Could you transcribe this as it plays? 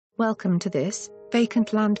Welcome to this,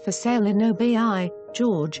 vacant land for sale in Oubaai,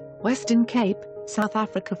 George, Western Cape, South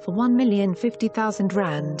Africa for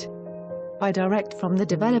R1,050,000. Buy direct from the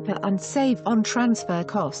developer and save on transfer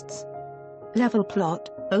costs. Level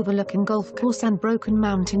plot, overlooking golf course and broken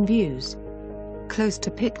mountain views. Close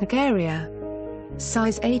to picnic area.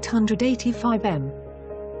 Size 885 m.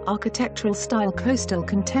 Architectural style coastal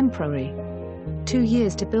contemporary. 2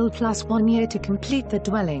 years to build plus 1 year to complete the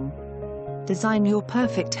dwelling. Design your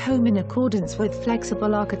perfect home in accordance with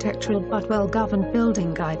flexible architectural but well-governed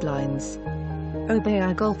building guidelines.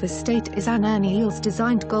 Oubaai Golf Estate is an Ernie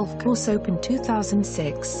Eels-designed golf course opened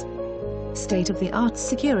 2006. State-of-the-art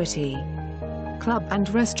security. Club and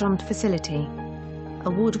restaurant facility.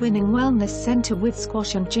 Award-winning wellness center with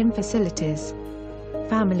squash and gym facilities.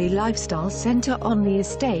 Family lifestyle center on the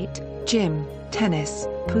estate, gym, tennis,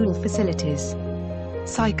 pool facilities.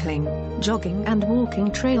 Cycling, jogging and walking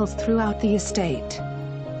trails throughout the estate.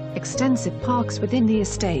 Extensive parks within the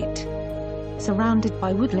estate. Surrounded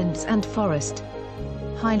by woodlands and forest.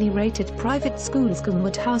 Highly rated private schools.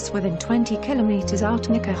 Gunwood House within 20 km,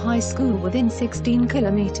 Outnica High School within 16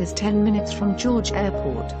 km 10 minutes from George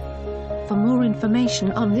Airport. For more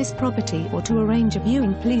information on this property or to arrange a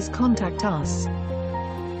viewing, please contact us.